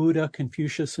 Krishna, Buddha,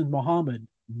 Confucius, and Muhammad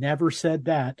never said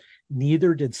that.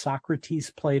 Neither did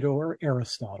Socrates, Plato, or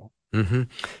Aristotle. Mm-hmm.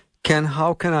 Ken,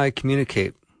 how can I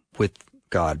communicate with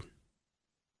God?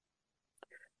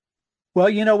 Well,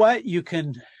 you know what? You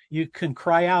can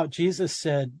cry out. Jesus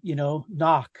said,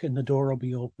 knock and the door will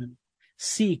be open.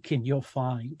 Seek and you'll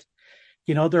find.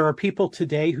 There are people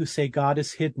today who say God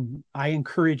is hidden. I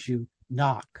encourage you,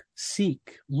 knock,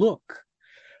 seek, look.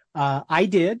 I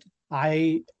did.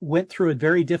 I went through a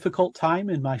very difficult time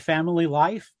in my family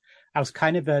life. I was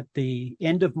kind of at the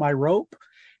end of my rope,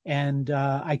 and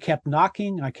I kept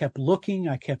knocking, I kept looking,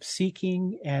 I kept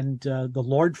seeking, and the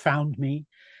Lord found me.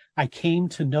 I came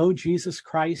to know Jesus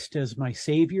Christ as my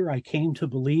Savior. I came to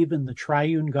believe in the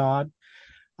triune God.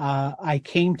 I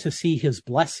came to see his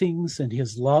blessings and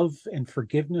his love and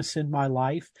forgiveness in my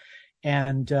life.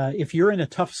 And if you're in a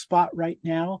tough spot right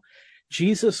now,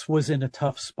 Jesus was in a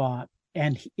tough spot.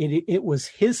 And it was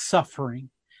his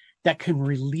suffering that can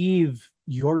relieve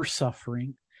your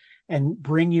suffering and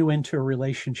bring you into a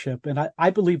relationship. And I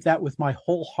believe that with my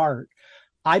whole heart.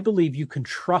 I believe you can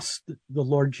trust the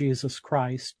Lord Jesus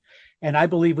Christ. And I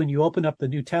believe when you open up the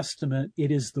New Testament, it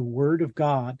is the Word of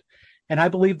God. And I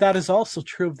believe that is also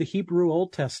true of the Hebrew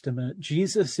Old Testament.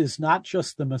 Jesus is not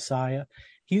just the Messiah.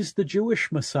 He's the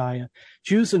Jewish Messiah.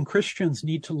 Jews and Christians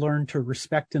need to learn to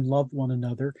respect and love one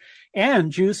another.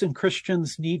 And Jews and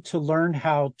Christians need to learn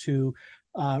how to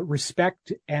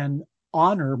respect and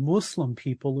honor Muslim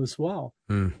people as well.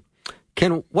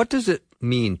 Ken, what does it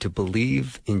mean to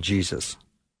believe in Jesus?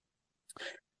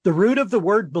 The root of the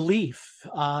word belief,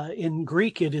 in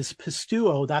Greek, it is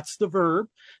pisteuo. That's the verb.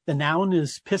 The noun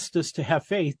is pistis, to have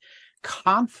faith.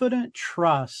 Confident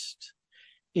trust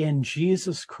in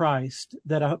Jesus Christ,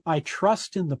 that I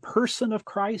trust in the person of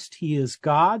Christ. He is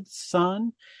God's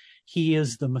Son. He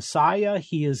is the Messiah.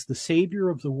 He is the Savior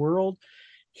of the world.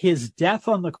 His death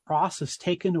on the cross has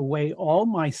taken away all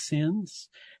my sins.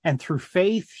 And through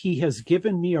faith, he has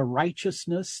given me a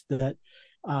righteousness that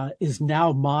is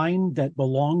now mine, that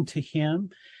belonged to him.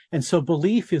 And so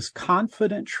belief is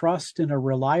confident trust in a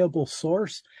reliable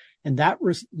source. And that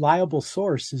reliable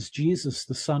source is Jesus,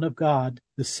 the Son of God,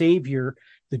 the Savior,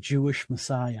 the Jewish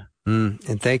Messiah. And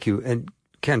thank you. And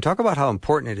Ken, talk about how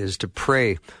important it is to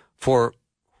pray for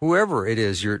whoever it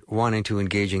is you're wanting to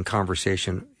engage in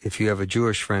conversation. If you have a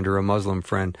Jewish friend or a Muslim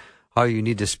friend, how you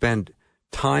need to spend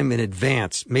time in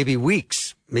advance, maybe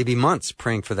weeks, maybe months,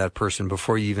 praying for that person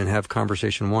before you even have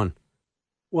conversation one.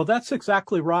 Well, that's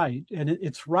exactly right. And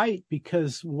it's right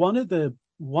because one of the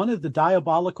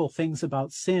diabolical things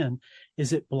about sin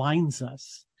is it blinds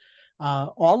us.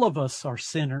 All of us are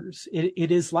sinners.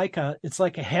 It's like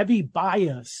a heavy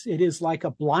bias. It is like a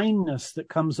blindness that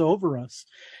comes over us.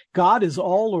 God is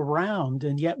all around,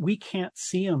 and yet we can't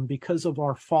see him because of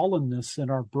our fallenness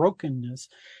and our brokenness.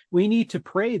 We need to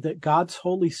pray that God's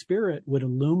Holy Spirit would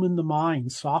illumine the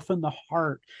mind, soften the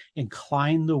heart,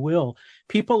 incline the will.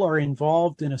 People are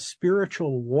involved in a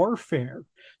spiritual warfare.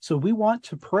 So we want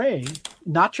to pray,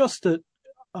 not just that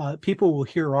people will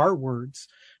hear our words,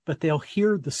 but they'll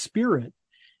hear the Spirit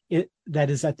that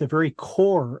is at the very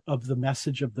core of the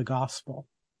message of the gospel.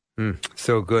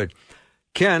 So good.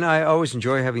 Ken, I always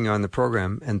enjoy having you on the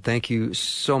program, and thank you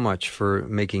so much for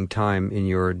making time in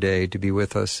your day to be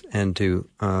with us and to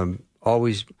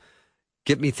always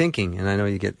get me thinking. And I know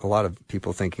you get a lot of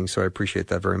people thinking, so I appreciate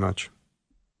that very much.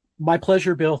 My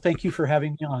pleasure, Bill. Thank you for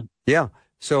having me on. Yeah.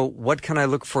 So what can I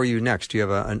look for you next? Do you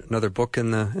have another book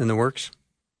in the works?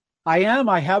 I am.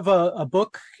 I have a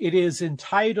book. It is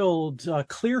entitled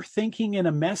Clear Thinking in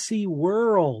a Messy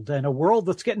World, and a world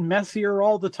that's getting messier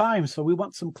all the time. So we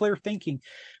want some clear thinking.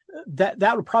 That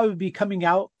will probably be coming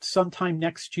out sometime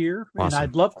next year. Awesome. And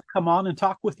I'd love to come on and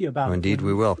talk with you about it. Indeed,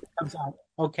 we will. It comes out.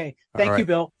 Okay. Thank you,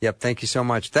 Bill. Yep. Thank you so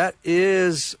much. That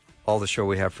is all the show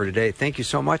we have for today. Thank you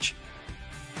so much.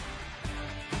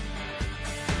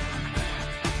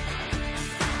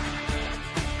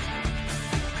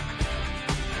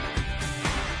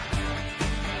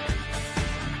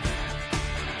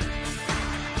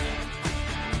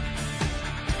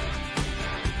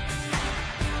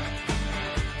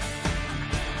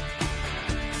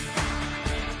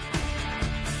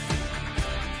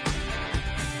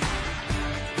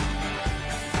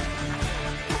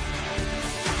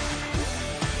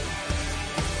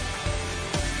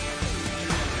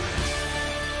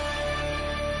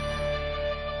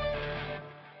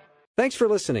 Thanks for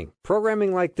listening.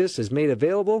 Programming like this is made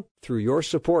available through your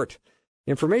support.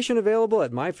 Information available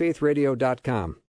at myfaithradio.com.